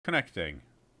Connecting.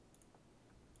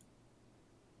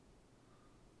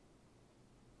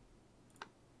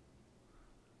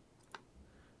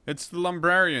 It's the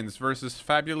Lumbrarians versus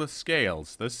Fabulous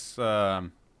Scales. This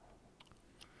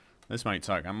might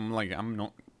suck. I'm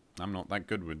not that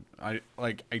good with I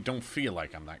don't feel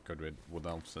like I'm that good with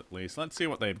elves at least. Let's see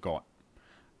what they've got.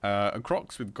 A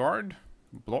Crocs with guard,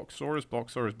 block swords,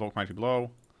 block mighty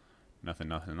blow.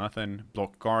 Nothing.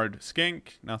 Block guard,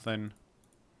 skink, nothing.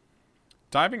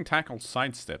 Diving tackle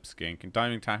sidestep skink and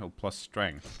diving tackle plus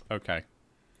strength. Okay.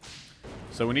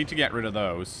 So we need to get rid of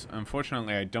those.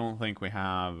 Unfortunately, I don't think we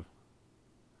have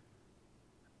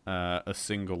a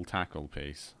single tackle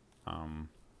piece.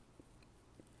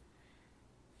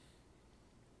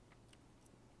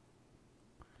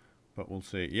 But we'll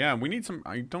see. Yeah, we need some...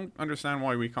 I don't understand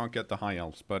why we can't get the high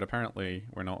elves, but apparently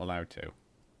we're not allowed to.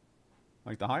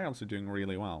 Like, the high elves are doing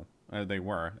really well. They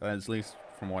were, at least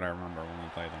from what I remember when we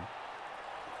played them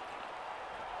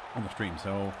on the stream.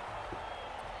 So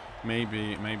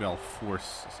maybe I'll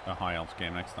force a high elves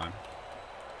game next time.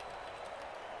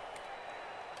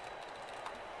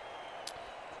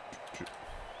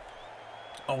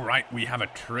 Oh right, we have a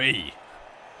tree.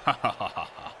 Ha ha ha ha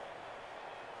ha.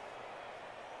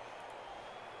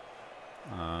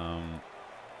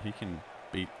 He can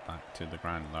beat that to the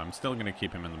ground though. I'm still gonna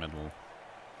keep him in the middle.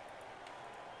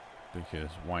 Because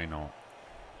why not?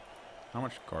 How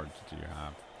much guards do you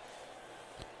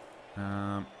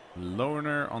have?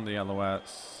 Loner on the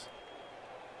LOS.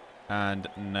 And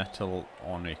Nettle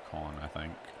on Icon, I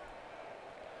think.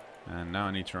 And now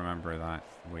I need to remember that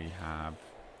we have...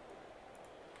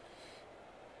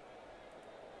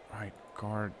 Right,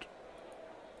 guard...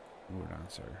 Wood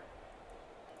answer.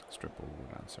 Stripple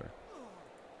would answer.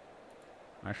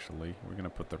 Actually, we're gonna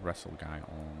put the wrestle guy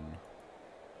on.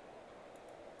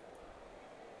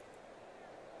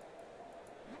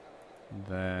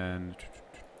 Then...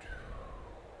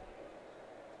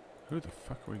 Who the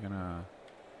fuck are we gonna...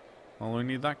 Well, we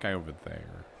need that guy over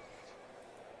there.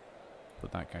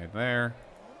 Put that guy there.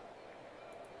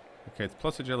 Okay, it's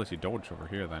plus agility dodge over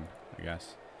here then, I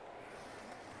guess.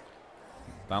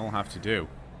 That'll have to do.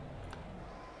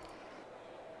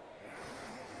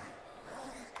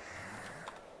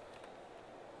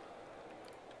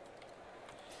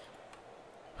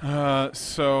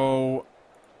 So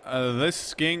this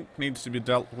skink needs to be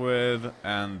dealt with,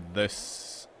 and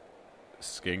this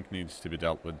skink needs to be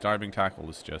dealt with. Diving tackle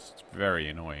is just very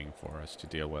annoying for us to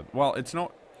deal with. Well, it's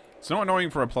not annoying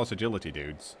for our plus agility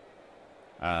dudes.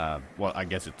 Well, I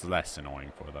guess it's less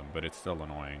annoying for them, but it's still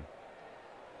annoying.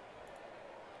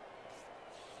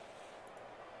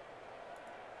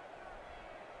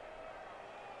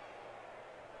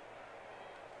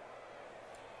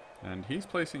 And he's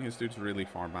placing his dudes really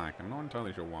far back. I'm not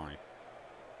entirely sure why.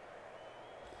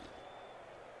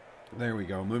 There we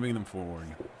go, moving them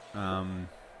forward. Okay,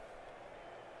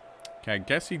 I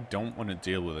guess he don't want to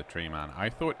deal with a tree man. I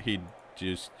thought he'd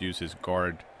just use his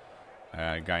guard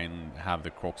guy and have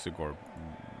the Croxigor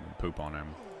poop on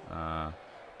him.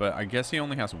 But I guess he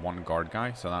only has one guard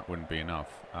guy, so that wouldn't be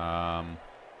enough.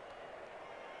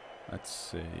 Let's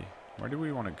see. Where do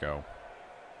we want to go?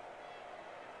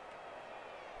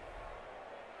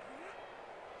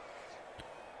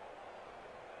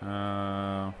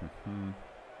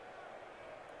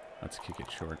 Let's kick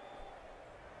it short.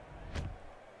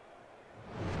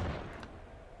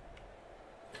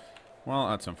 Well,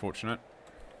 that's unfortunate.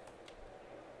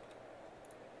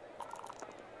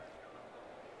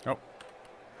 Oh.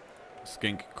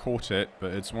 Skink caught it,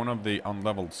 but it's one of the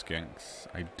unleveled skinks.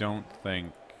 I don't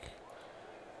think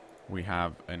we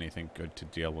have anything good to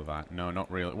deal with that. No, not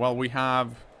really. Well, we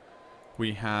have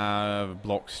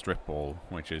block strip ball,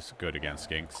 which is good against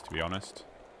skinks, to be honest.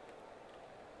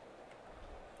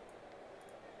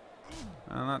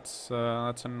 And that's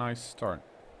a nice start.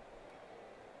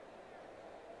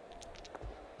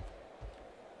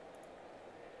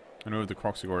 I moved the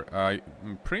Croxigor.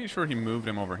 I'm pretty sure he moved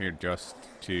him over here just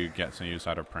to get some use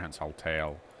out of Prehensile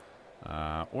Tail.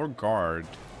 Or guard,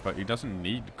 but he doesn't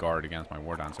need guard against my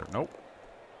War Dancer. Nope.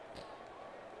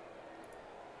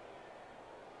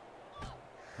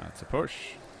 That's a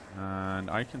push.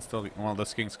 And I can still... Well, the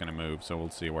skink's going to move, so we'll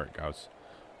see where it goes.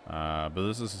 But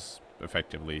this has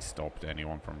effectively stopped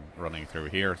anyone from running through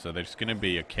here, so there's going to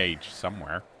be a cage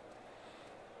somewhere.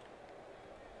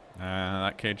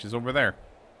 That cage is over there.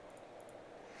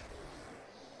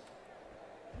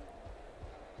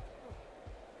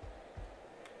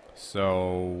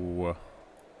 So...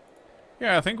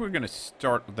 Yeah, I think we're going to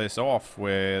start this off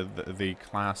with the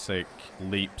classic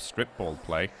leap strip ball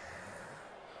play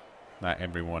that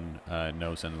everyone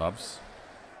knows and loves.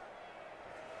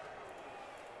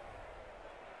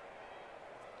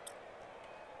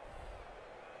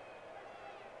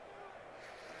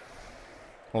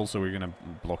 Also, we're going to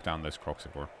block down this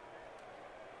cKnoor.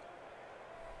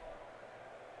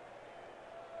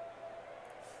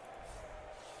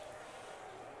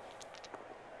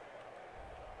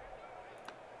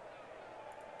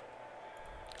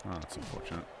 Oh, that's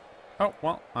unfortunate. Oh,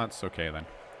 well, that's okay then.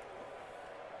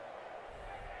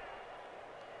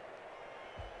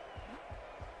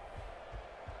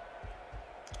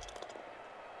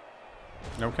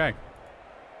 Okay.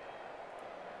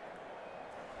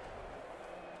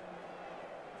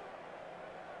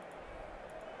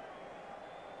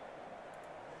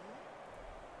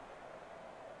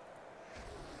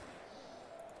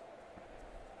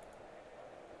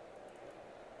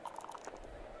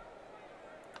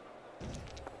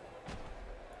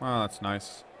 Well, that's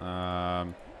nice. But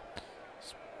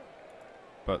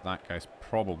that guy's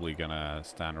probably gonna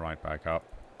stand right back up.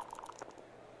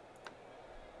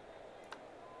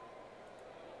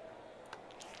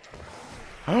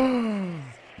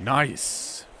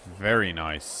 Nice! Very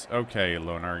nice. Okay,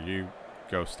 Loner, you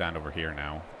go stand over here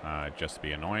now. Just to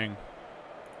be annoying.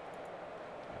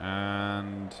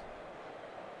 And...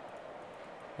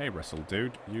 Hey, Wrestle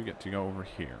Dude, you get to go over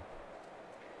here.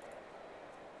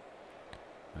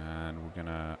 And we're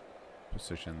gonna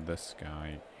position this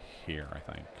guy here, I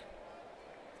think.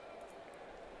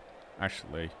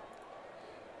 Actually.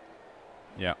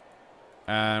 Yeah.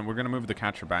 And we're gonna move the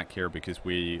catcher back here because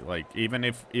we, like, even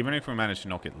if we manage to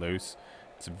knock it loose,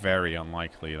 it's very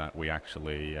unlikely that we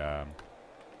actually, that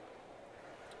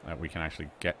we can actually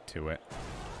get to it.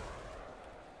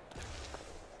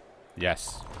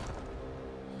 Yes.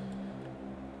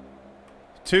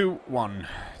 2-1.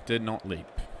 Did not leap.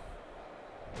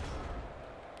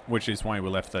 Which is why we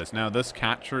left this. Now, this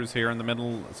catcher is here in the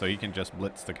middle, so you can just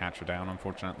blitz the catcher down,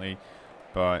 unfortunately.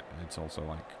 But it's also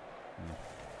like...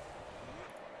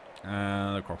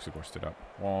 the cKnoor stood up.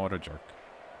 What a jerk.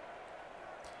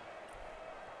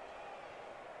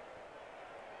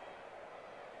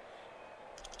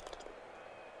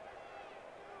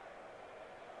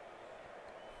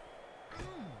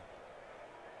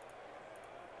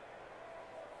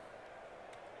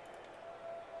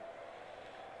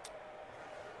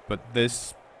 But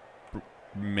this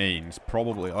means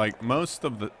probably, like, most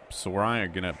of the Sora are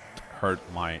gonna hurt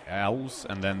my elves,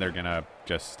 and then they're gonna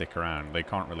just stick around. They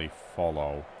can't really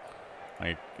follow.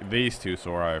 Like, these two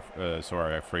Sora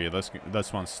are free.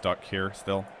 This one's stuck here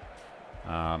still.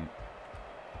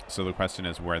 So the question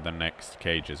is where the next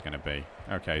cage is gonna be.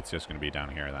 Okay, it's just gonna be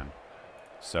down here then.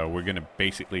 So we're gonna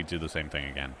basically do the same thing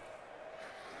again.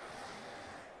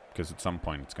 Because at some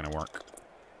point it's gonna work.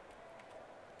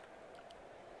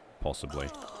 Possibly.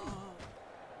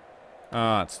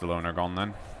 That's the Loner gone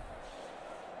then.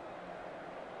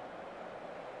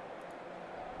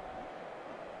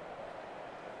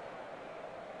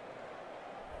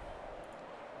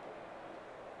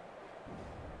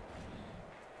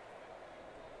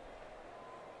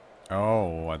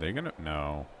 Oh, are they gonna?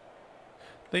 No.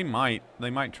 They might.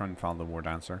 They might try and follow the War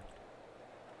Dancer.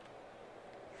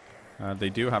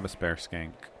 They do have a spare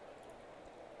skank.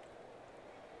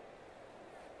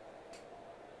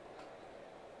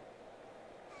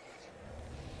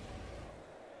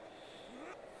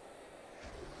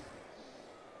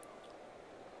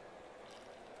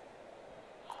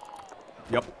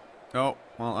 Yep. Oh,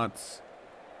 well, that's...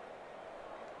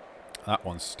 That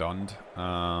one's stunned.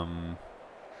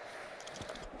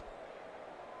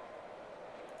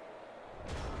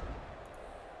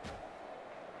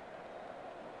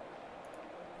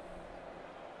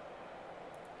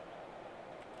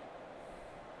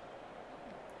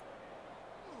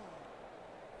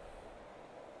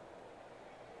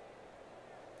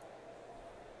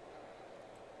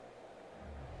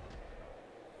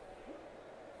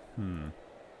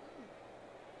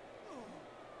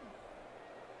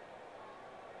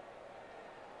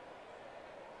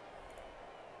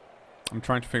 I'm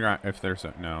trying to figure out if there's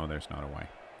a... No, there's not a way.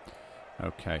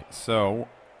 Okay, so...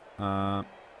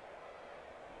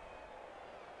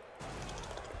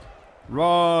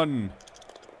 Run!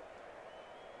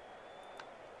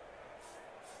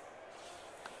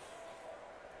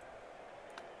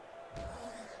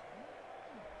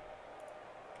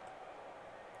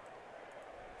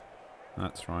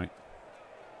 That's right.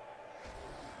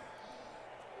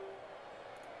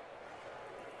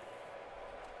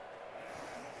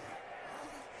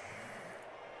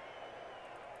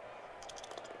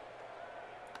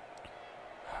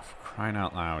 For crying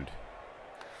out loud.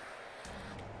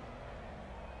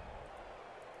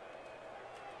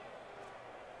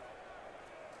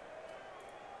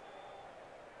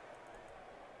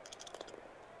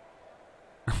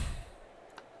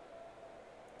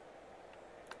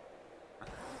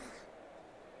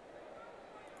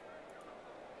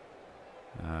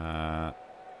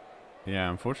 Yeah,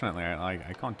 unfortunately,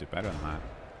 I can't do better than that.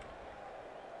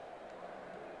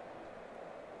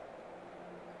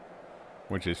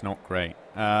 Which is not great.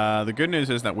 The good news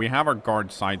is that we have our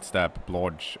guard sidestep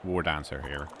blodge war dancer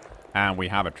here. And we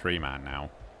have a tree man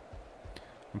now.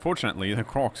 Unfortunately, the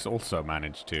crocs also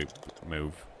managed to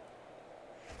move.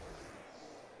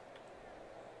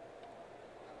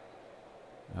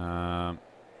 Boom.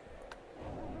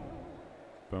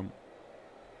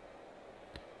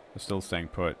 They're still staying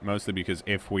put. Mostly because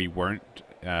if we weren't,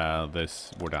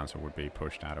 this war dancer would be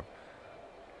pushed out of.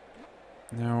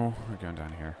 No, we're going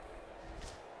down here.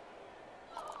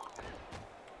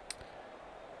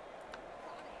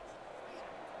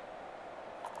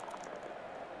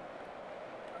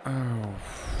 Oh.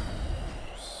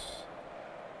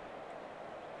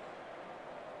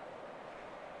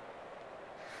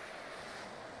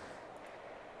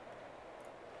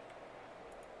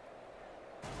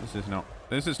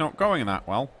 This is not going that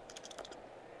well.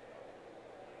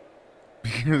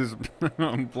 Because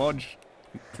Blodge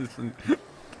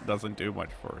doesn't do much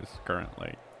for us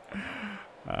currently.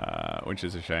 Which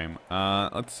is a shame.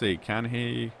 Let's see, can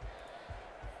he...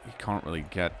 He can't really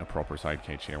get a proper side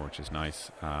cage here, which is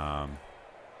nice.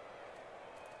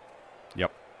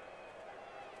 Yep.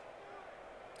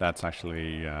 That's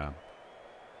actually...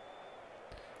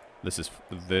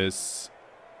 This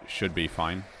should be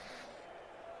fine.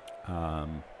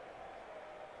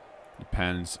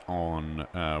 Depends on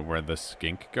where the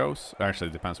skink goes.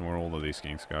 Actually, it depends on where all of these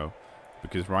skinks go.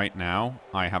 Because right now,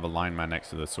 I have a lineman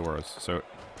next to the Saurus. So,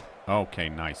 okay,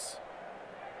 nice.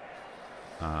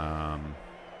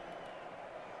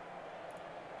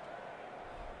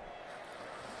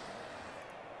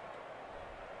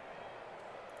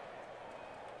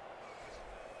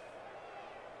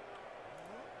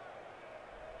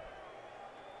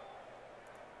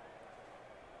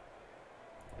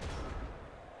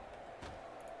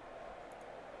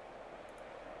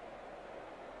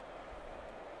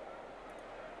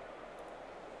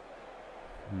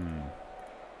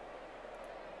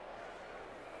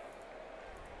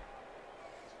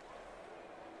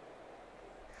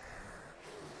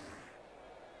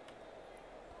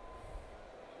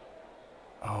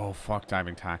 Oh, fuck,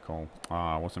 diving tackle. Oh,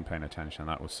 I wasn't paying attention.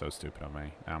 That was so stupid of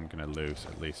me. Now I'm going to lose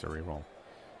at least a reroll.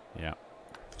 Yeah.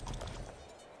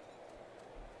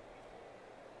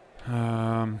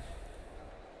 And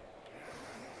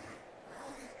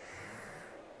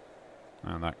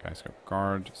that guy's got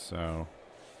guard, so...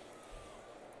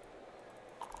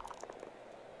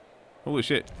 Holy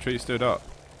shit, tree stood up.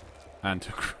 And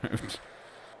took root.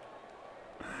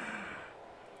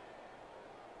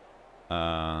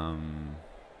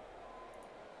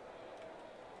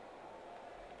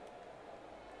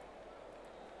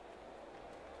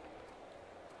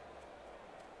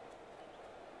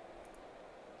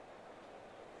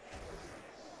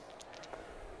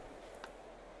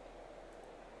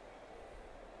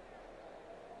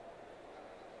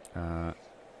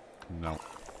 No.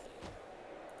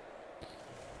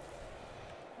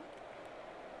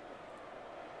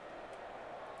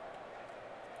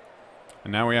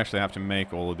 And now we actually have to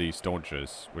make all of these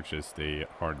dodges, which is the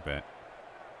hard bit.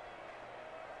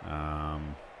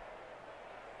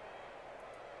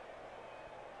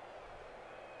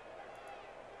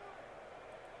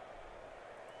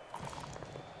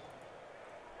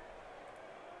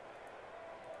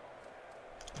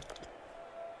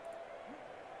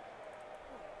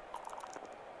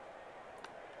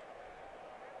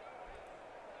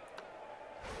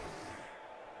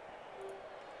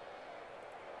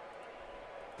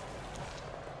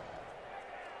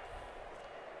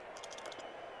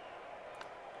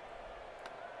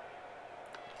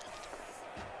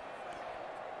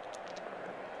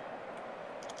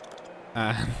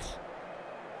 And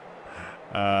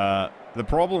the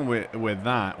problem with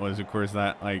that was, of course,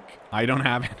 that like I don't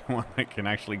have anyone that can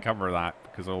actually cover that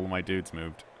because all of my dudes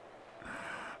moved.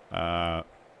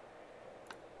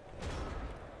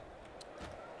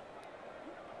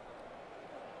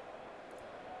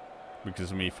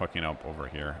 Because of me fucking up over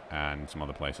here and some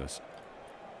other places.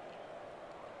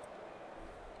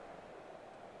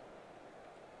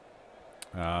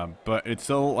 But it's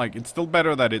still like it's still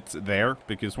better that it's there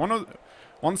because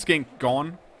one skink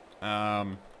gone,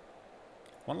 one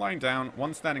lying down,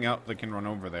 one standing up that can run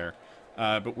over there.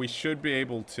 But we should be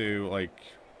able to like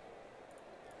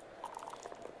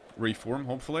reform,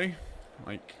 hopefully,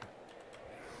 like.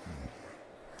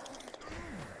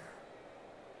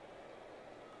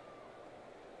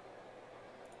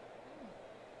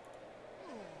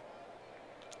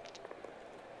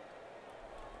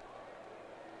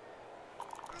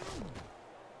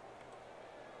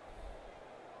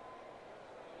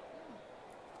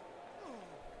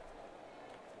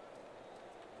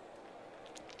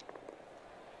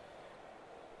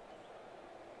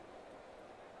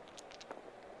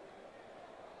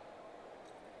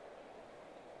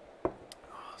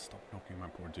 my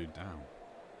poor dude down.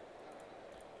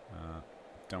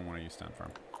 Don't want to use stand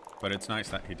firm. But it's nice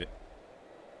that he did.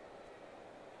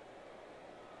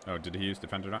 Oh, did he use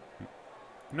defender that?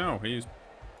 No, he used...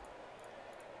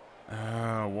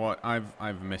 what?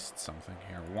 I've missed something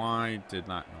here. Why did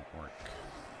that not work?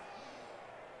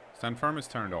 Stand firm is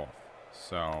turned off,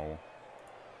 so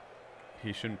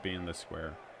he shouldn't be in this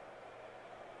square.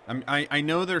 I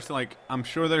know there's like, I'm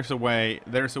sure there's a way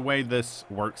this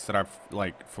works that I've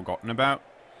like forgotten about,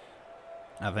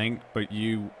 I think, but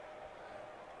I'm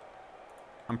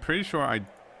pretty sure I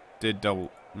did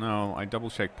I double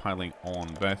checked piling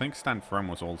on, but I think stand firm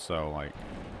was also like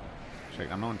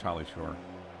checked. I'm not entirely sure.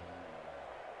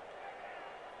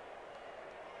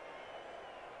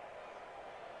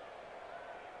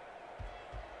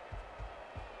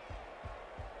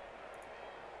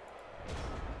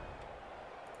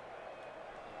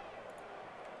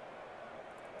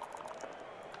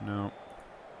 No.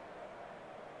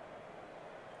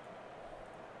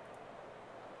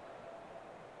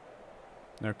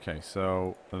 Okay,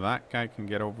 so that guy can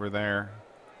get over there.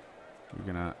 We're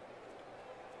gonna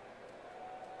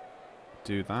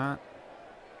do that.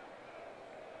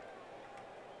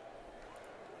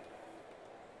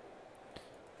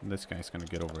 And this guy's gonna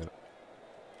get over it.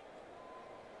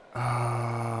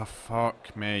 Ah,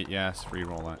 fuck me. Yes,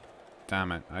 reroll it.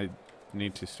 Damn it. I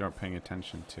need to start paying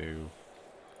attention to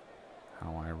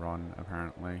how I run,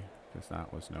 apparently, because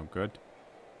that was no good.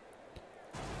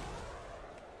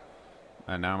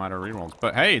 And now I'm out of rerolls.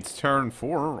 But hey, it's turn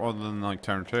 4 rather than like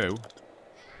turn 2.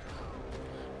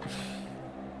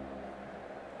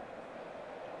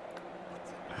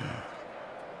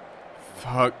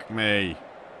 Fuck me.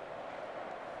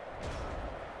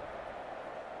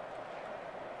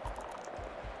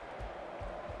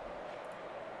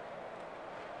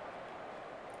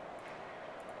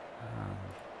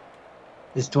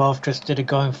 This dwarf just did a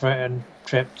going for it and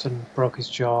tripped and broke his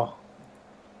jaw.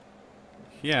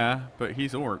 Yeah, but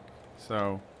he's orc,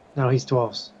 so... No, he's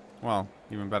dwarves. Well,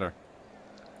 even better.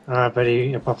 But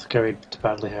he apothecary to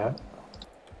badly hurt.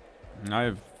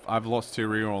 I've lost 2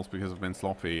 rerolls because I've been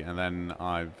sloppy, and then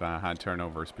I've had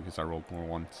turnovers because I rolled more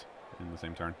once in the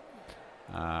same turn.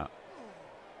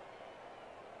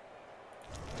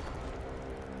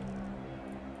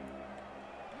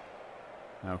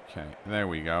 Okay, there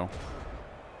we go.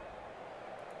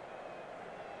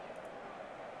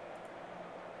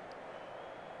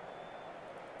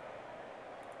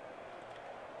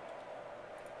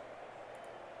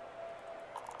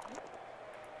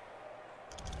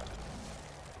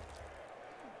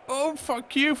 Oh,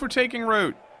 fuck you for taking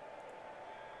root.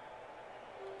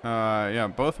 Yeah,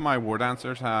 both my war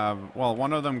dancers have... Well,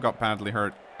 one of them got badly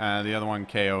hurt, and the other one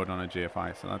KO'd on a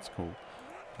GFI, so that's cool.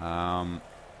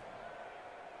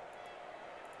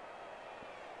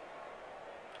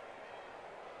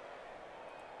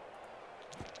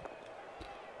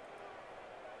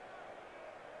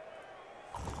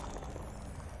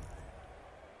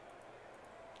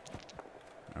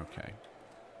 Okay.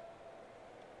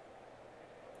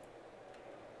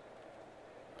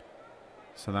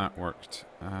 So that worked.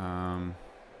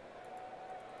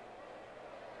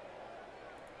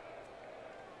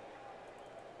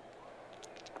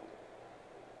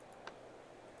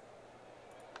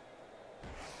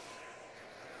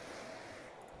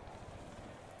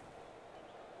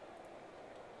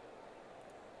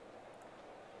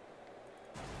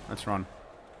 Let's run.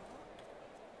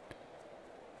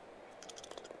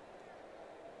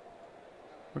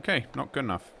 Okay, not good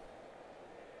enough.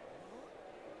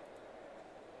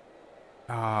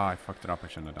 Ah, I fucked it up. I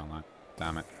shouldn't have done that.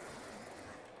 Damn it.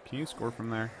 Can you score from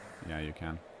there? Yeah, you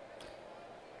can.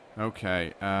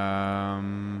 Okay,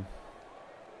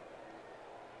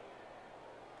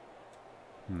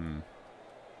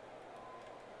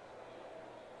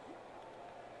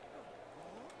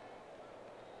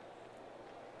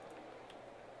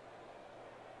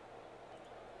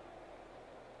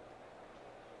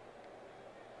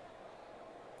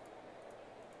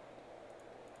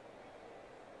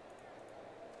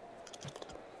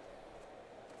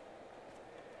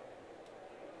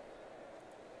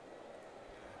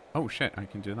 Oh shit, I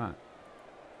can do that.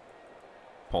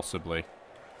 Possibly.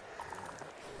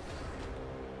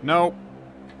 No.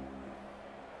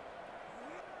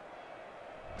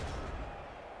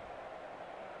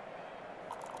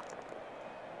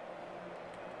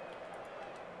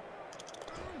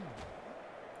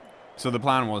 So the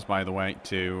plan was, by the way,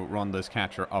 to run this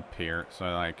catcher up here so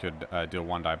that I could do a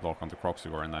 1-die block on the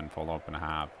cKnoor and then follow up and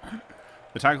have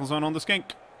the tackle zone on the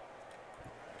skink.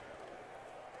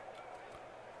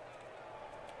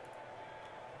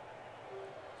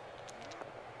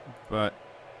 But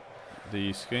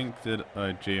The skink did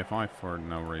a GFI for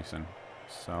no reason,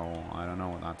 so I don't know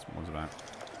what that was about.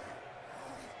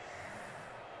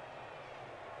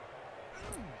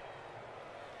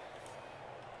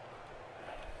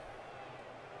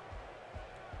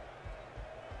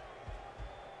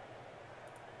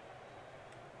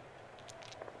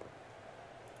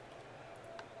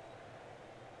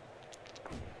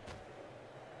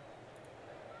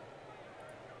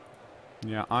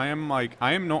 Yeah, I am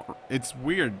not, it's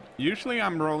weird. Usually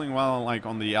I'm rolling well, like,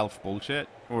 on the elf bullshit,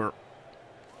 or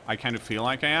I kind of feel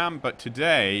like I am, but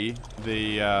today,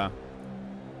 the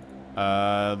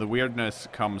weirdness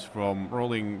comes from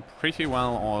rolling pretty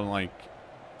well on, like,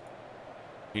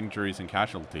 injuries and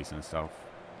casualties and stuff,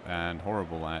 and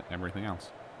horrible at everything else.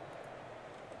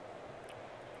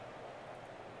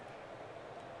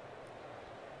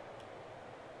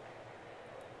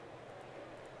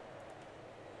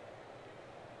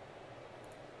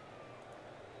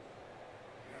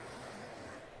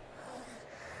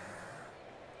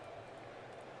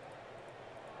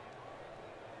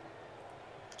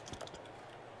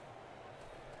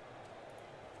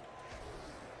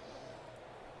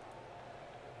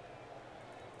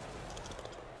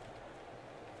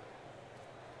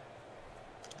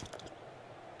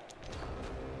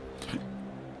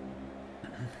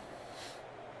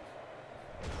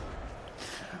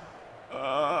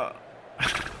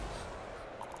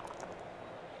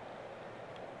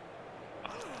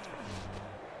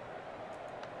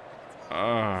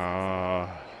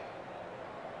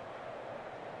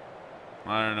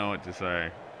 I don't know what to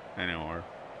say anymore.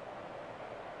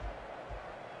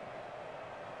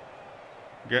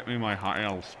 Get me my high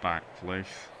elves back, please.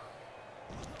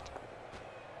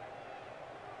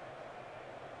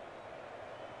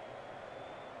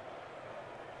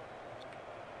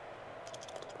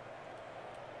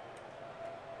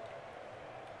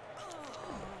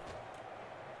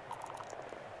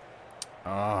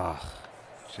 Ah,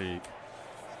 cheek.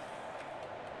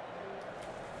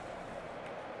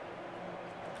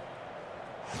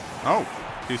 Oh,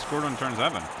 he scored on turn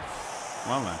 7.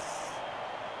 Well then.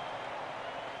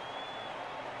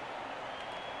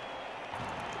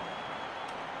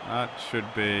 That should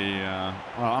be.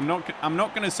 Well, I'm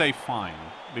not gonna say fine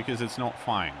because it's not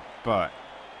fine, but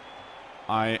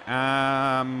I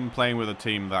am playing with a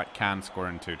team that can score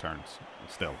in 2 turns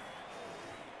still.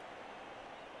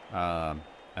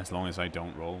 As long as I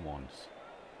don't roll once.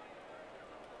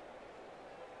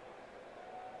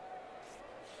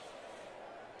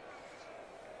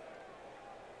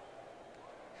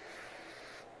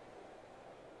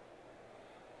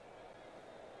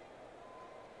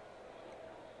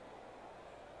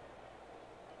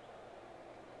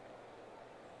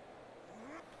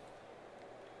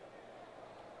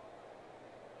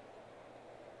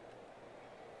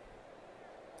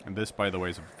 And this, by the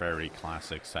way, is a very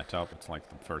classic setup. It's like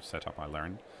the first setup I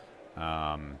learned.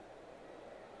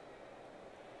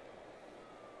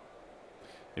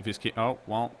 If you keep... Oh,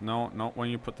 well, no, not when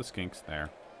you put the skinks there.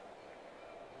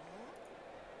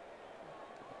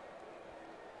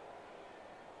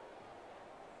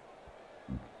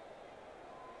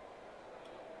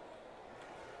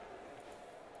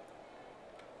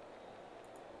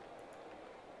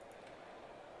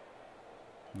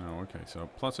 No, okay, so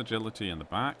plus agility in the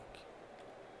back.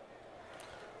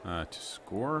 To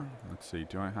score, let's see,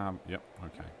 do I have... Yep,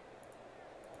 okay.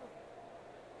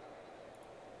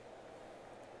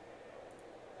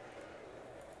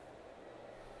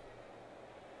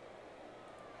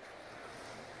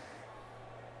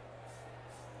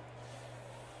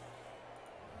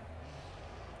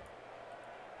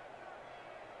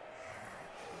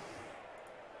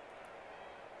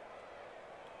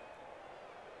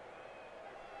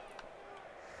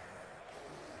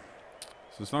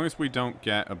 So as long as we don't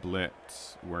get a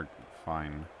blitz, we're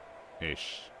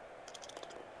fine-ish.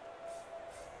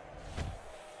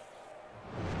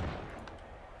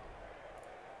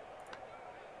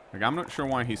 Like, I'm not sure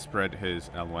why he spread his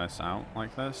LOS out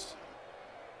like this.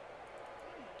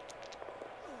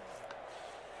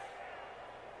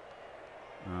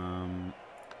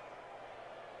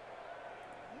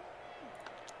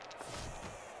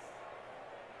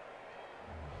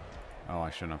 Oh, I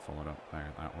shouldn't have followed up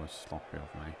there. That was sloppy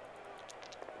of me.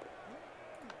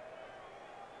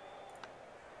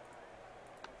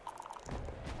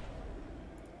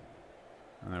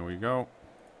 And there we go.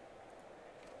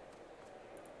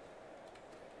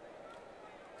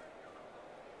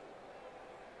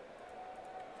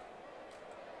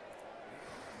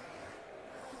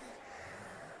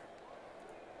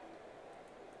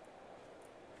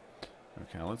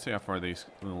 Okay, let's see how far these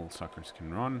little suckers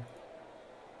can run.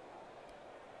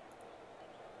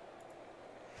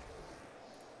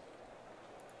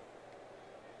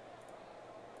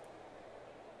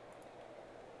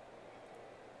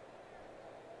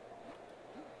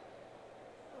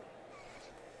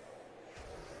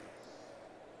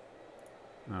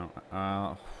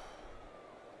 Oh,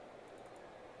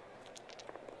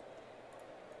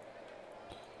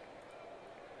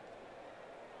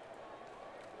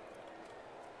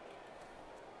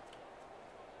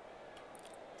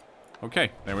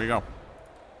 okay, there we go.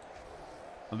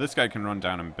 Well, this guy can run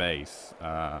down and base,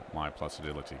 my plus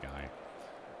agility guy.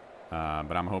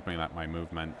 But I'm hoping that my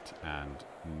movement and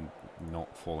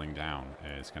not falling down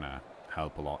is going to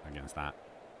help a lot against that.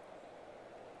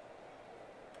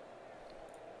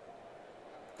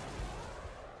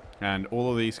 And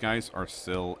all of these guys are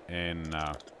still in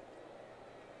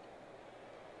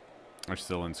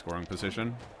scoring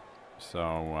position.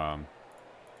 So,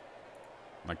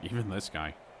 like even this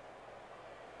guy.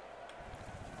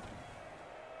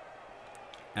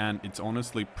 And it's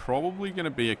honestly probably going to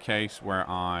be a case where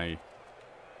I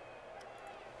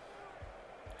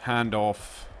hand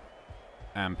off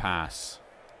and pass.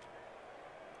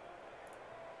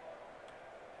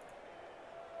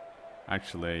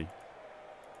 Actually,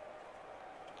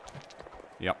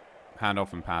 yep, hand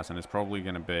off and pass, and it's probably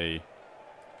going to be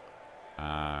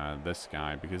this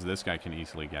guy, because this guy can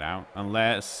easily get out,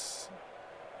 unless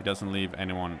he doesn't leave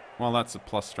anyone. Well, that's a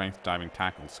plus strength diving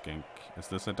tackle skink. Is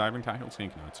this a diving tackle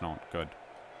skink? No, it's not. Good.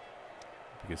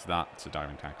 Because that's a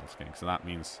diving tackle skink. So that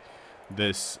means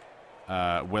this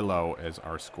Willow is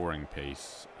our scoring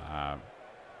piece.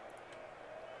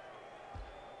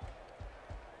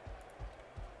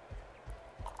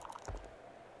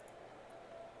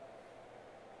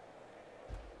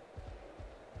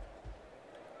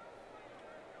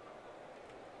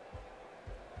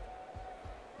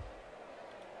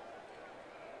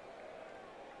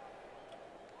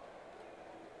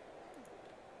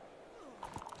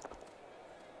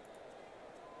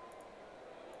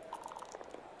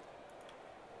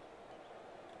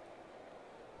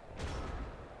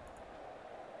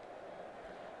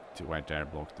 Do I dare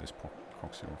block this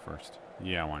cKnoor first?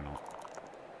 Yeah, why not?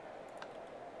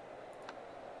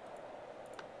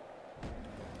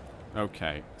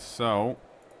 Okay, so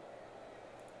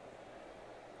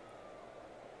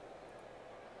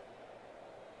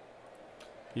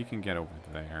he can get over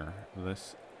there.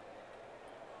 This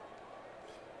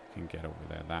can get over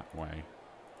there that way.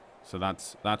 So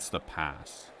that's the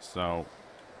pass. So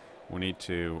we need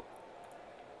to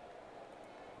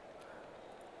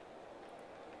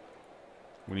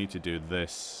do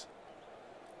this.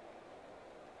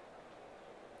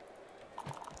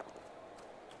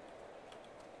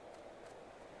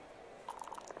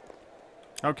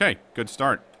 Okay, good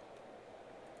start.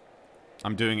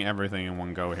 I'm doing everything in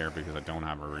one go here because I don't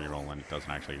have a reroll and it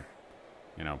doesn't actually,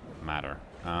 you know, matter.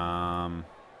 Now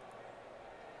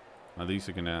these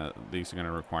are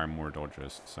gonna require more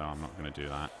dodges, so I'm not gonna do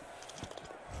that.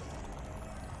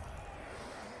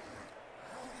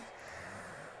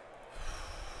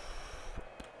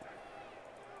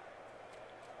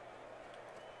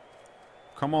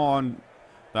 Come on,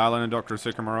 the Island and Dr.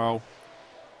 Sycamore.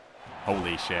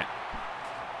 Holy shit.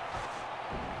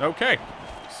 Okay,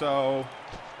 so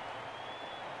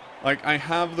like I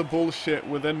have the bullshit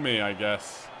within me, I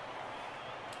guess.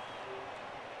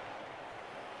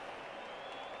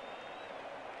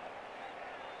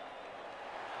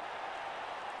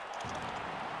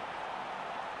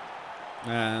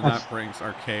 And that brings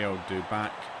our KO dude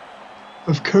back.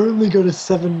 I've currently got a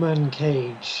 7-man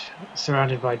cage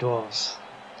surrounded by dwarves.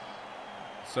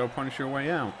 So punch your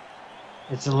way out.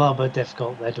 It's a little bit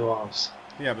difficult, they're dwarves.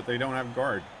 Yeah, but they don't have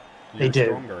guard. They do.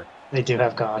 Stronger. They do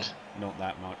have guard. Not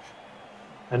that much.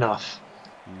 Enough.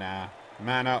 Nah.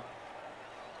 Man up.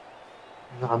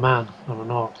 I'm not a man, I'm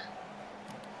an orc.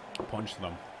 Punch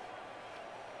them.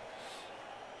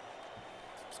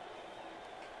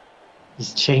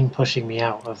 He's chain pushing me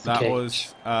out of the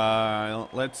cage.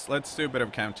 That was let's do a bit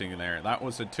of counting there. That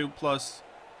was a 2+, 2+,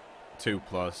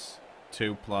 2+,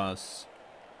 2+,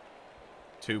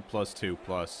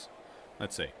 2+.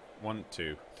 Let's see. 1,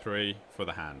 2, 3 for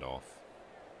the handoff.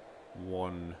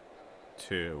 1,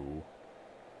 2.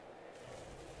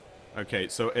 Okay,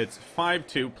 so it's 5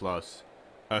 2+,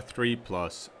 a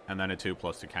 3+, and then a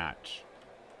 2+ to catch.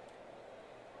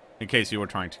 In case you were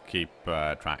trying to keep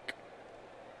track.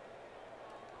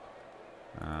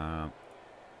 Am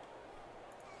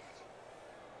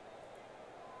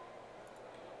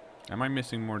I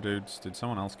missing more dudes? Did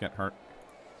someone else get hurt?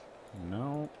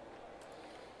 No.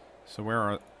 So where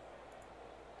are...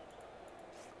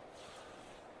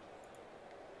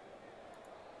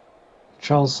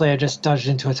 Troll Slayer just dodged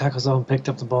into a tackle zone, picked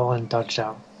up the ball, and dodged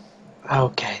out.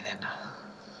 Okay, then.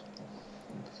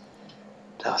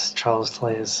 Those Troll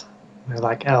Slayers. They're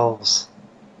like elves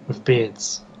with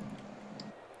beards.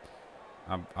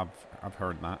 I've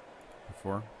heard that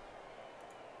before.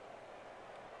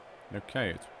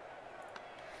 Okay,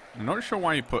 I'm not sure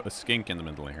why you put a skink in the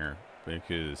middle here,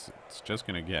 because it's just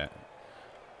gonna get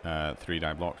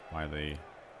 3-die blocked by the...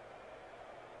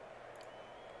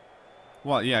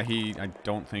 Well, yeah, I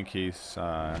don't think he's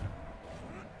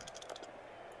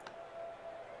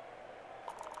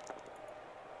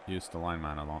used the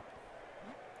lineman a lot.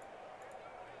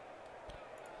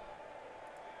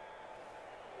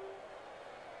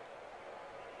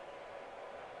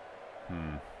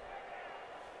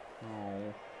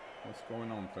 Oh, what's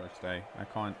going on Thursday? I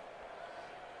can't...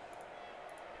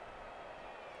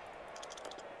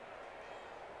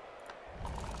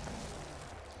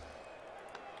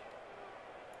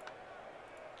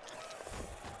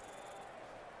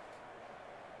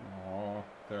 Oh,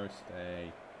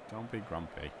 Thursday. Don't be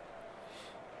grumpy.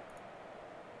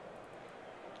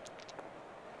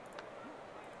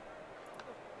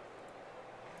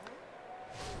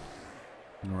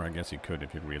 Or I guess you could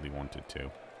if you really wanted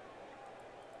to.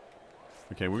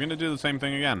 Okay, we're going to do the same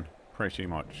thing again. Pretty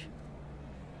much.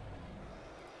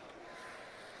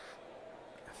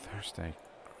 Thursday.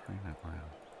 Crying out loud.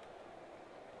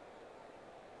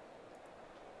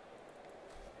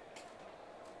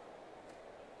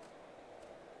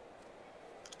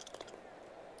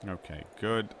 Okay,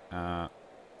 good.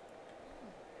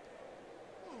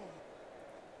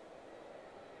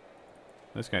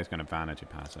 This guy's going to vanity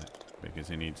pass it because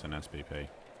he needs an SPP.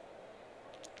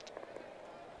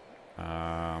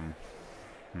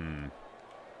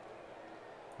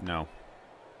 No.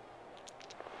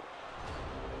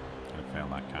 Gonna fail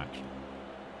that catch.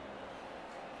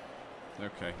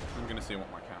 Okay, I'm gonna see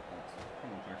what my cat wants.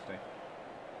 Come on, Thursday.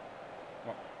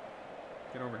 What?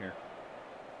 Get over here.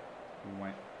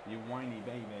 You whiny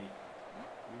baby.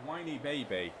 You whiny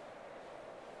baby.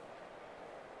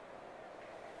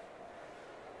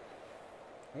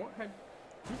 What have...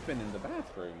 You've been in the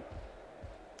bathroom.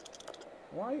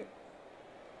 Why...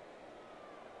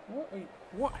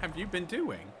 What have you been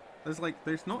doing?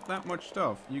 There's not that much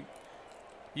stuff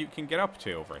you can get up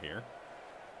to over here.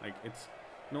 Like, it's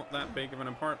not that big of an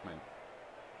apartment.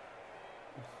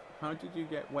 How did you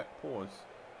get wet paws?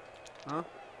 Huh?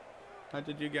 How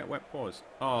did you get wet paws?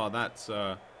 Oh, that's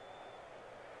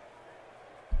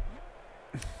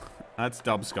that's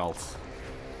dub skulls.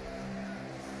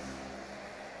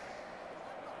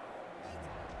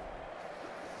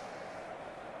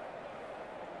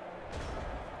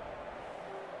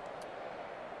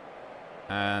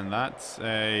 And that's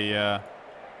a...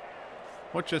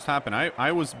 what just happened?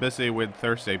 I was busy with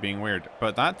Thursday being weird,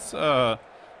 but that's a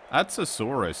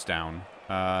Saurus down.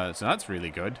 So that's really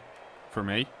good for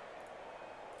me.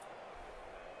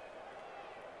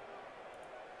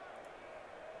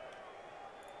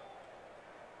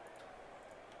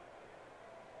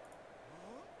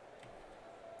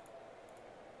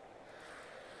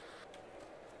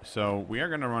 So we are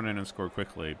going to run in and score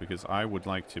quickly because I would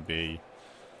like to be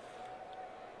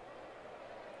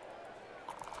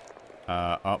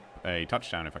up a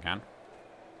touchdown if I can.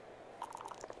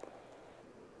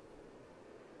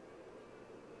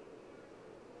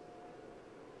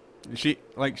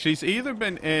 She's either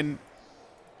been in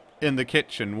the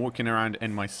kitchen walking around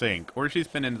in my sink, or she's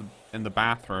been in the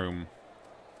bathroom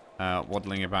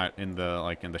waddling about in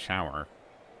the shower.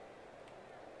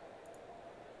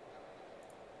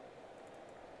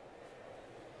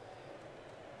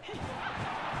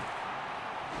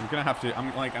 I'm gonna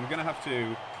have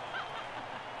to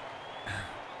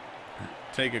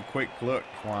take a quick look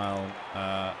while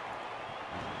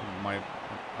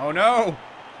oh no!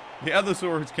 The other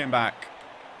swords came back.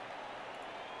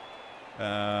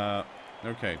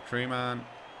 Okay, Tree Man,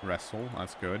 wrestle,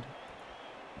 that's good.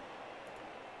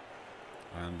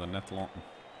 And the Netlon.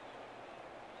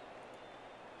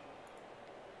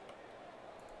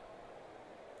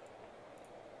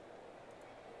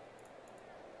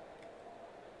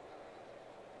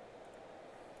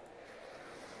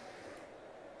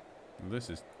 This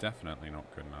is definitely not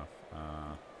good enough.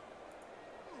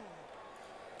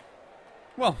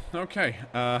 Well, okay.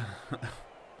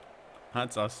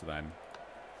 That's us then.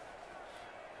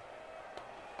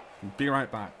 Be right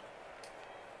back.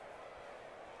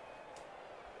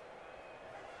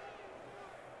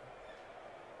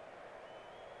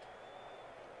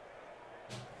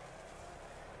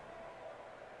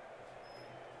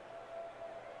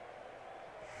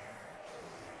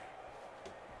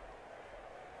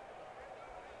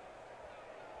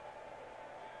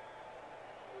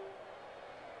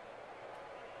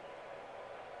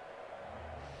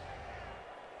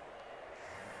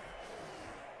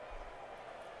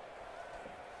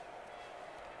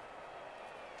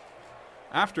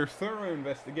 After thorough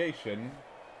investigation,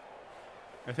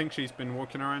 I think she's been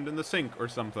walking around in the sink or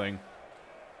something.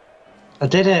 I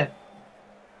did it.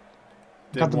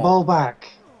 Did Got the what? ball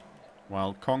back.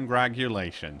 Well,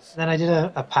 congratulations. Then I did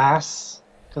a pass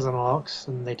because I'm orcs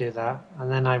and they do that.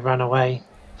 And then I ran away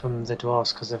from the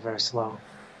dwarves because they're very slow.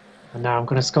 And now I'm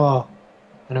going to score.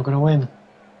 And I'm going to win.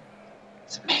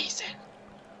 It's amazing.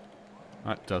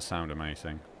 That does sound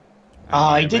amazing. Oh,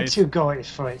 And I my did base. 2 goals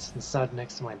for it and stood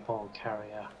next to my ball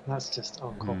carrier. That's just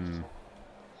uncalled for.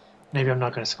 Maybe I'm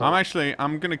not going to score.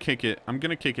 I'm gonna kick it. I'm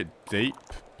gonna kick it deep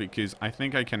because I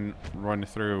think I can run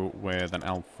through with an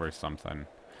elf or something.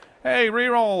 Hey,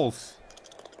 rerolls!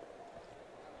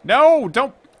 No,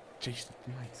 don't. Jeez,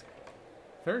 nice.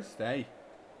 Thursday.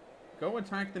 Go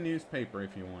attack the newspaper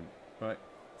if you want, but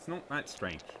it's not that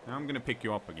strange. Now I'm gonna pick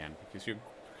you up again because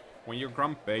when you're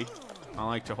grumpy, I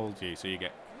like to hold you so you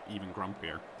get even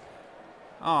grumpier.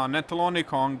 Ah,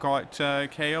 Netalonicon got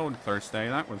KO'd Thursday.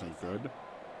 That wasn't good.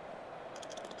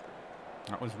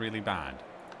 That was really bad.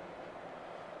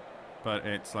 But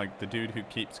it's like the dude who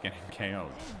keeps getting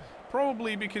KO'd.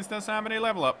 Probably because he doesn't have any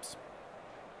level ups.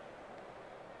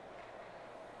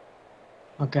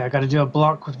 Okay, I got to do a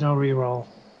block with no reroll.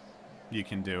 You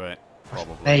can do it,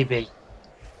 probably. Maybe.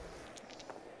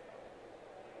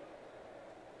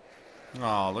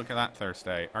 Oh, look at that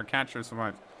Thursday. Our catcher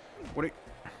survived. What are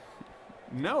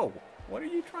No! What are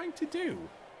you trying to do?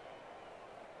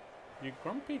 You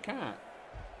grumpy cat.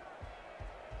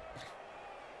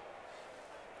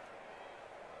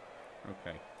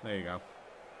 Okay, there you go.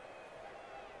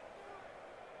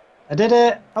 I did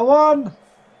it! I won!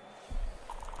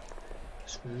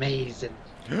 It's amazing.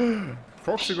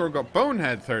 cKnoor got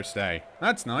Bonehead Thursday.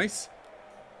 That's nice.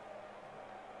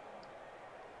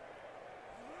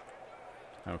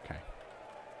 Okay.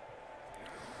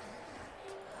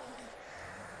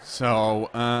 So,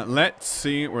 let's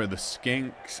see where the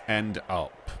skinks end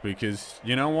up. Because,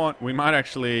 you know what? We might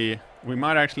actually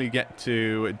get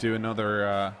to do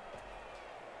another,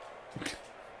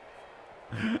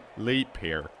 leap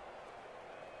here.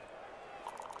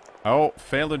 Oh,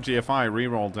 failed a GFI,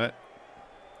 rerolled it.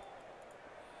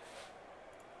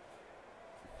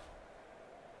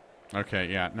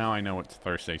 Okay, yeah, now I know what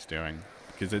Thursday's doing.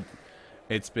 Because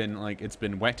it's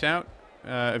been wet out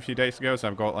a few days ago, so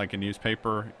I've got like a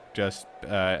newspaper just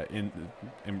in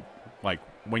like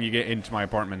when you get into my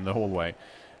apartment in the hallway,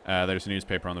 there's a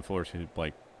newspaper on the floor to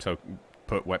like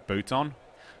put wet boots on,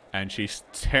 and she's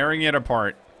tearing it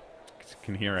apart. You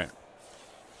can hear it.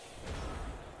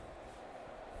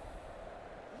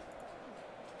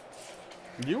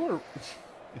 You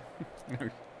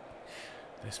were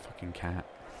this fucking cat.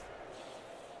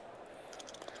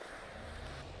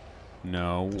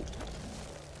 No.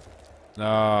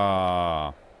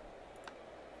 Ah.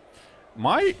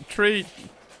 My tree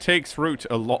takes root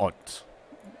a lot.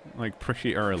 Like,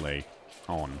 pretty early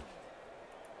on.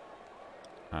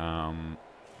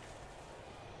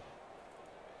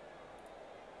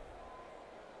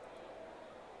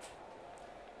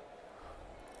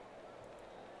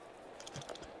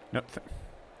 No.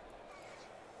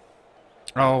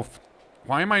 Oh,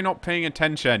 why am I not paying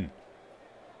attention?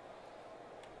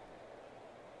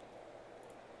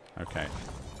 Okay.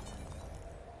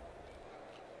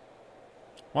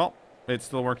 Well, it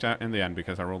still worked out in the end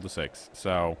because I rolled a 6.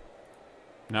 So,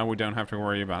 now we don't have to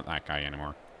worry about that guy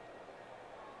anymore.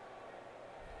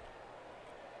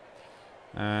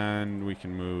 And we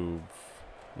can move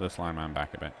this lineman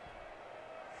back a bit.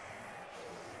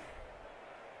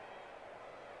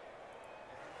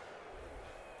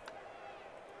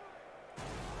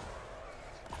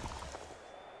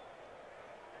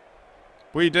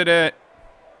 We did it!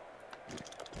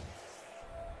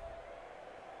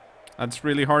 That's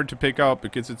really hard to pick up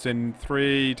because it's in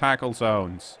 3 tackle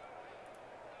zones.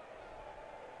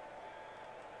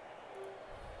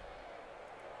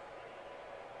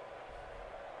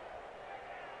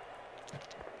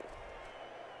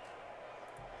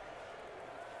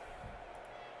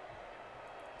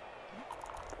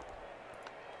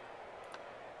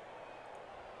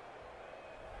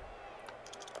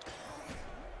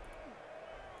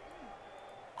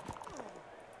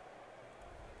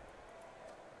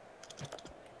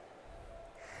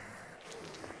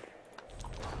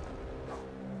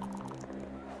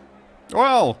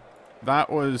 Well, that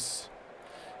was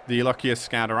the luckiest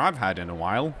scatter I've had in a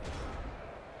while.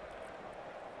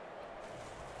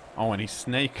 Oh, and he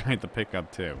snake-eyed the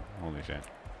pickup too. Holy shit.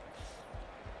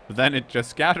 But then it just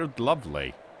scattered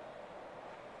lovely.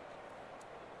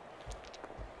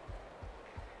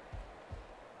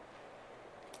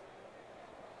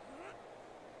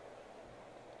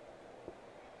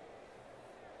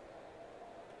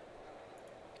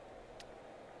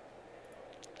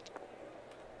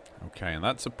 Okay, and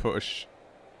that's a push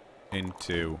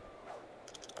into...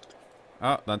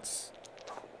 Oh, that's...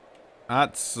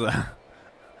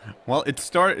 well, it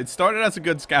started as a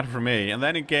good scatter for me, and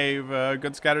then it gave a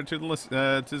good scatter to the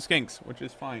skinks, which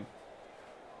is fine.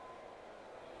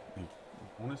 I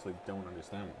honestly don't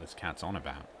understand what this cat's on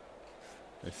about.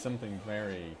 There's something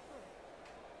very...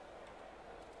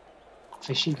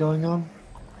 fishy going on?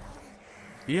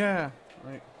 Yeah,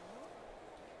 right.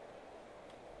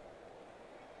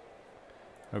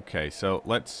 Okay, so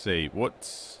let's see.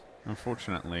 What's...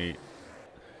 Unfortunately,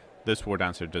 this war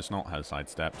dancer does not have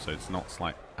sidestep, so it's not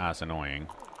as annoying.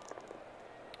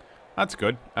 That's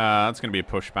good. That's going to be a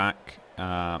pushback.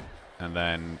 And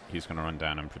then he's going to run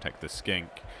down and protect the skink.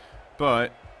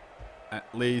 But at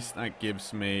least that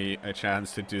gives me a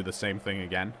chance to do the same thing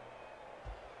again.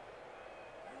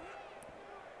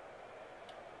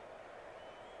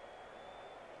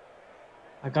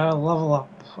 I got a level up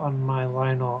on my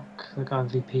Lion Orc that got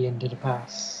MVP and did a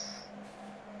pass.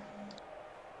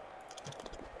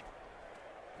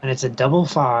 And it's a double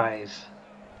 5.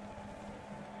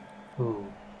 Ooh,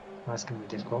 that's gonna be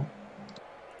difficult.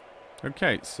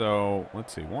 Okay, so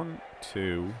let's see. 1,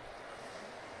 2,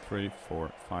 3,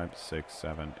 4, 5, 6,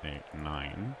 7, 8,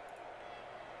 9.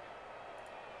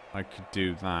 I could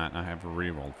do that. I have a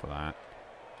reroll for that.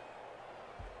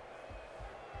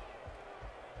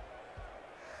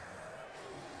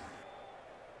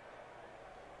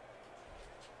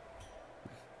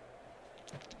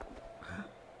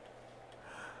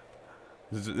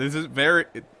 This is very...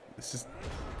 This is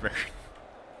very...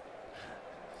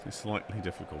 It's slightly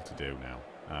difficult to do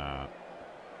now.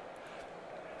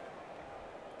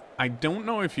 I don't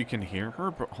know if you can hear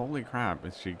her, but holy crap,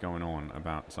 is she going on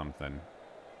about something?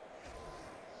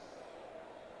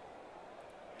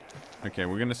 Okay,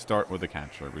 we're going to start with the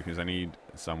catcher, because I need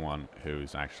someone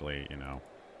who's actually, you know,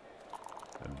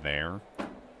 there.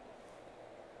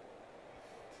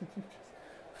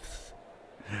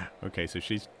 Okay, so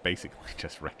she's basically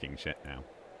just wrecking shit now.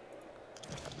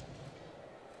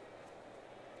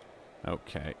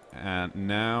 Okay, and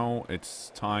now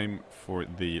it's time for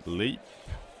the leap.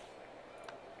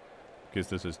 Because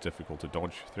this is difficult to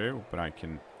dodge through, but I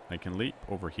can leap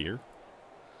over here.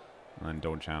 And then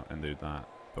dodge out and do that,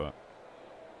 but...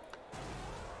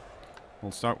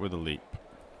 We'll start with a leap.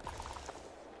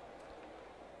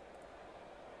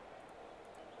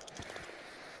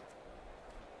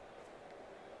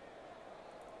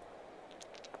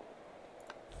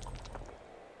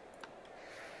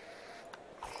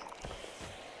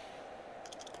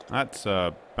 That's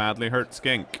a badly hurt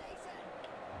skink.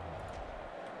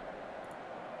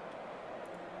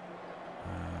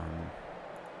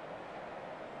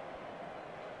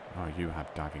 Oh, you have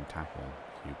diving tackle,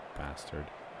 you bastard.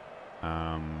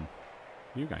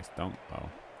 You guys don't, though.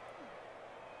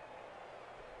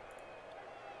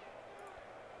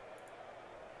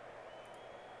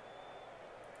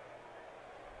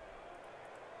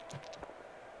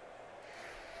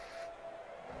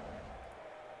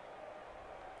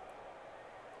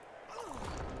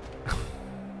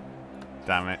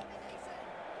 Damn it.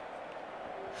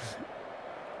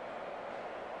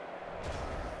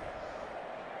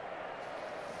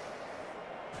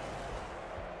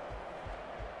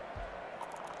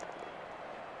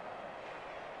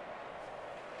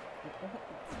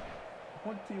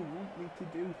 What do you want me to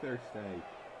do,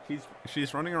 Thursday?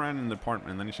 She's running around in the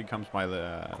apartment, and then she comes by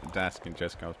the desk and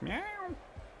just goes meow,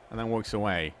 and then walks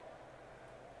away.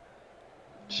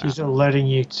 She's alerting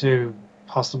you to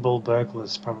possible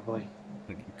burglars, probably.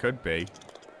 It could be.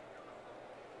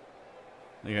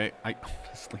 Like, I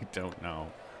honestly don't know.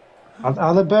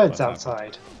 Are there birds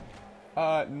outside?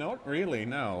 Not really,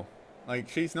 no. Like,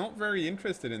 she's not very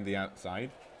interested in the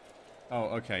outside. Oh,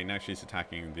 okay, now she's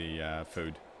attacking the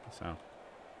food, so...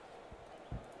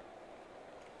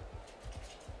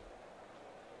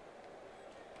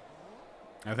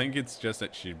 I think it's just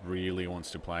that she really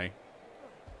wants to play.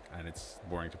 And it's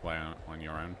boring to play on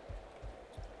your own.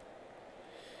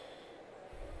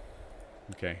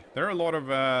 Okay, there are a lot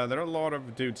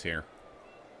of dudes here.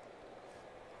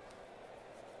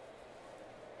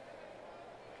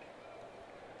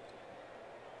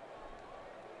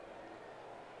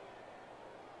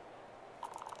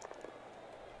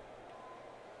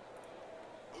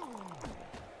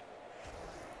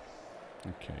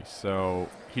 Okay, so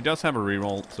he does have a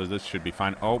reroll, so this should be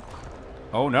fine. Oh,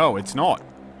 oh no, it's not.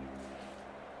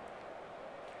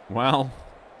 Well,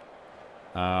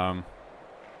 well,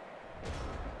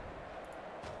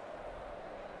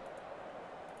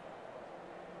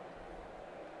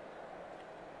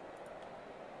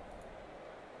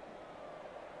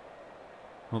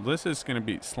 this is going to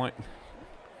be slightly...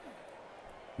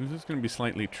 this is going to be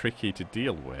slightly tricky to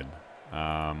deal with.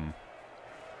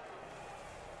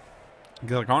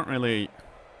 Because I can't really...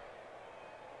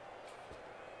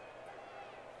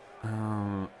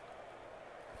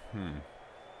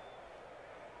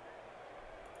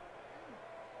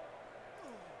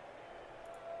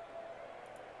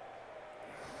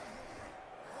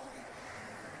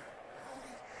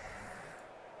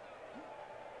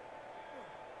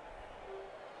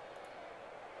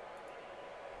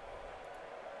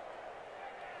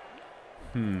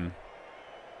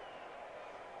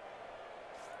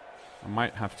 I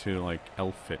might have to, like,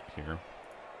 elf it here.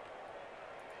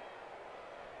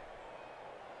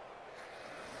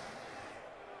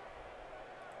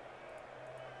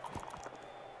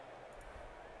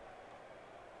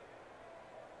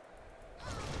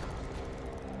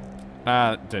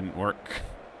 That didn't work.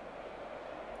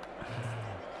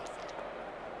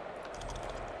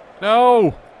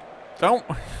 No! Don't!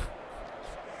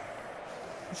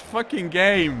 This fucking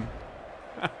game!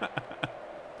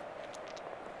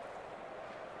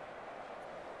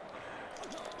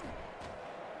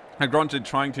 Granted,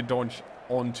 trying to dodge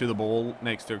onto the ball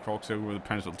next to a Croxo with a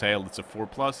pencil tail, it's a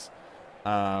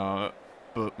 4+.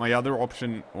 But my other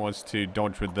option was to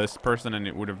dodge with this person, and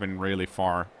it would have been really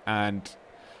far. And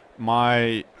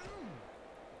my...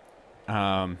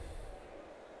 my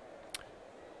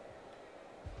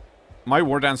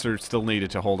War Dancer still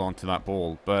needed to hold on to that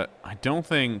ball, but I don't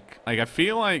think... Like, I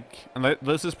feel like... And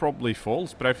this is probably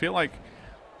false, but I feel like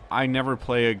I never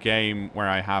play a game where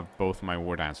I have both my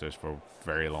War Dancers for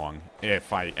very long.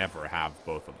 If I ever have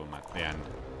both of them at the end.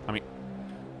 I mean...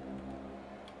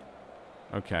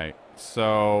 Okay,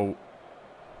 so...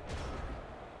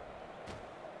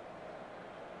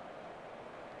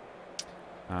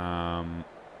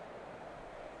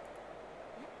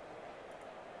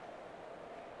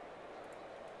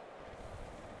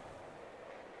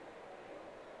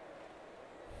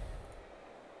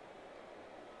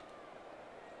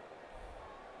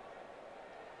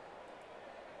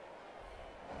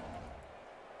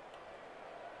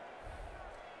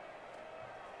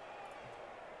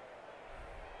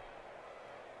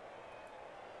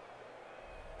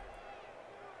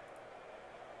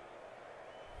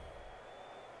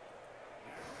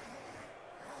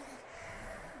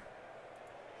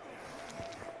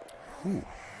 Ooh,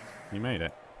 you made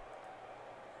it.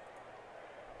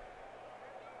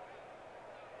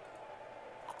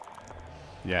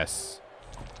 Yes.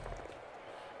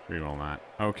 Reroll that.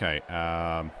 Okay,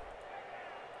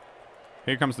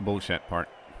 here comes the bullshit part.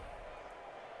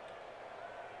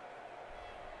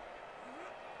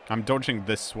 I'm dodging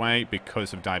this way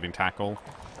because of diving tackle.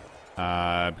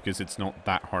 Because it's not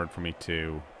that hard for me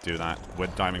to do that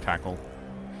with diving tackle.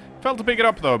 Failed to pick it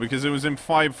up though, because it was in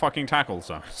 5 fucking tackle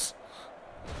zones.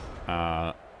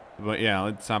 But yeah,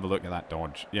 let's have a look at that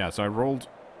dodge. Yeah, so I rolled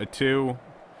a 2,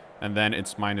 and then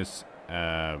it's minus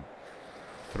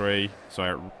 3, so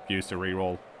I used a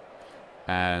reroll,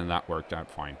 and that worked out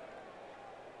fine.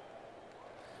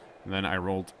 And then I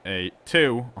rolled a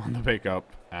 2 on the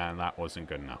pickup, and that wasn't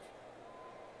good enough.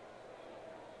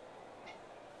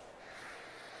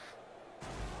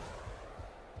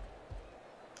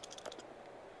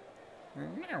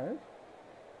 No.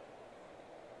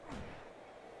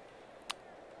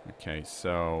 Okay,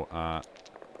 so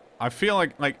I feel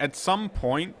like at some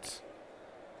point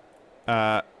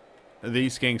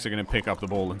these skinks are going to pick up the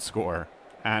ball and score,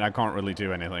 and I can't really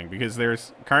do anything because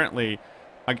there's currently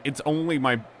like it's only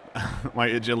my my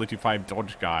agility 5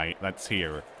 dodge guy that's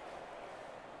here.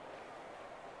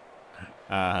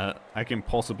 I can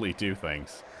possibly do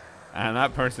things, and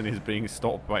that person is being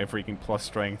stopped by a freaking plus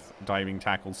strength diving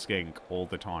tackle skink all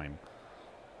the time.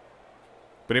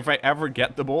 But if I ever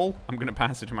get the ball, I'm going to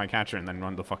pass it to my catcher and then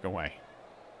run the fuck away.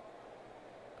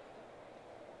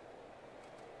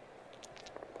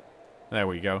 There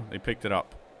we go. They picked it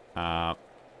up.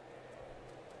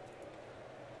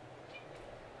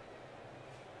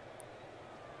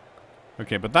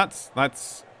 Okay, but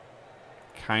that's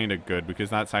kind of good because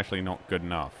that's actually not good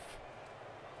enough.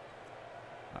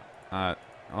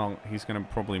 Well, he's going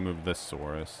to probably move this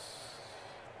Saurus,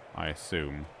 I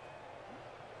assume.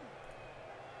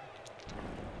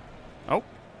 Oh.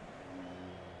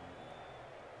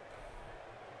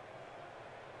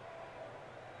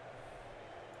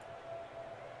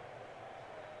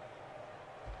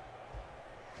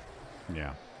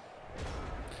 Yeah.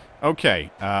 Okay.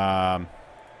 No,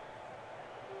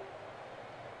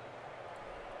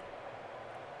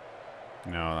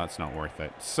 that's not worth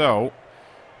it. So,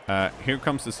 here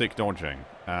comes the sick dodging.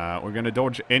 We're going to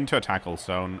dodge into a tackle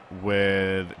zone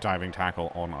with diving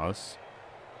tackle on us.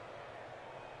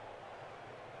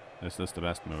 Is this the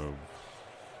best move?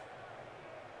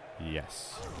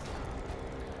 Yes.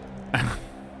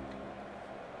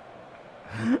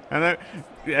 And then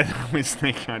yeah, we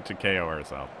sneak out to KO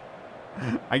ourselves.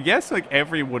 I guess like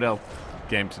every Wood Elf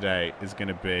game today is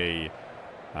gonna be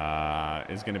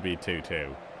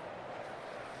 2-2.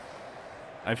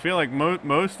 I feel like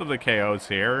most of the KOs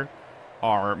here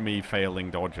are me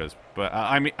failing dodges, but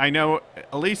I mean I know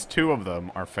at least 2 of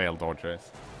them are failed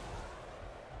dodges.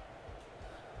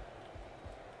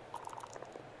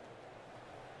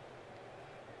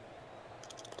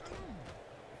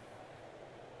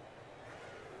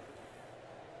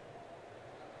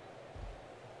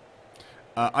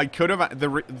 I could have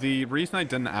the reason I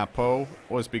didn't Apo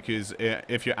was because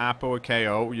if you Apo a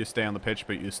KO, you stay on the pitch,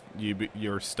 but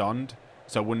you're stunned,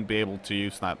 so I wouldn't be able to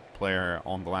use that player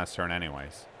on the last turn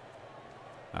anyways.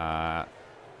 And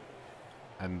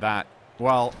that,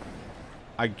 well,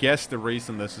 I guess the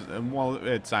reason this is, well,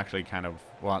 it's actually kind of,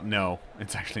 well, no,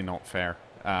 it's actually not fair.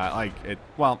 Like it,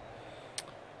 well,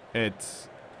 it's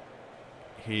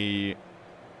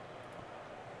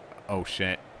oh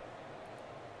shit.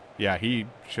 Yeah, he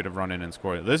should have run in and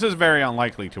scored. This is very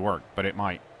unlikely to work, but it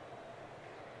might.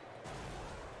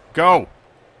 Go!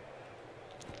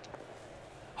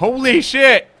 Holy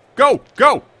shit! Go!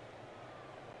 Go!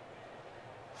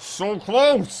 So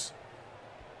close!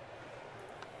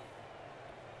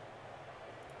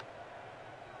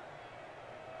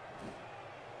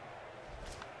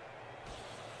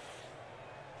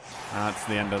 That's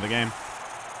the end of the game.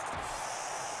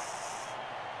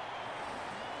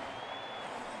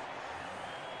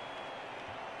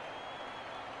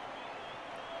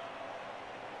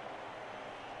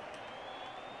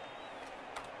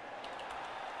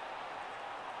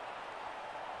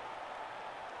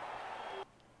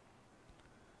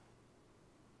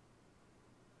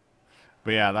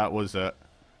 But yeah, that was a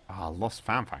lost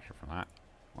fan factor from that.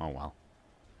 Oh well.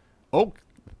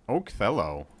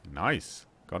 Oakthello. Nice.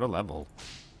 Got a level.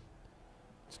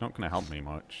 It's not going to help me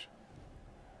much.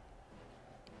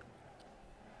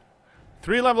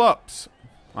 3 level ups.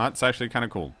 That's actually kind of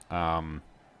cool.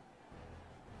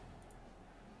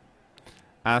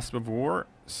 Asp of War,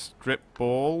 Strip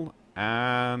Ball,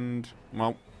 and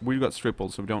well, we've got Strip Ball,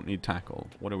 so we don't need Tackle.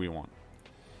 What do we want?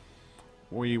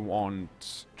 We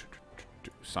want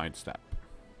Sidestep.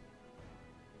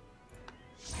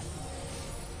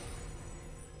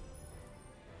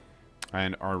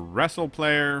 And our Wrestle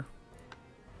player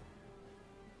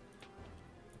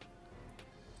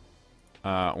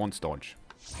wants Dodge.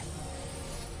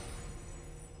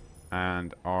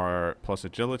 And our plus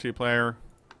Agility player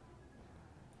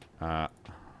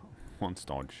wants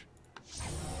Dodge.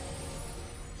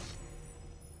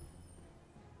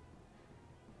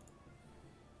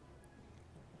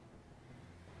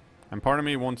 And part of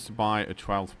me wants to buy a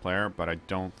 12th player, but I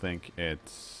don't think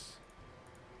it's...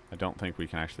 I don't think we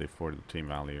can actually afford the team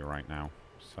value right now.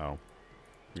 So,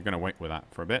 we're going to wait with that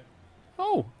for a bit.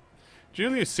 Oh!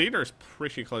 Julius Caesar's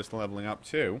pretty close to leveling up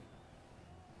too.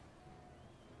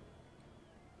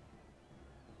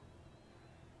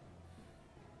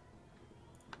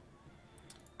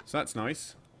 So that's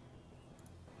nice.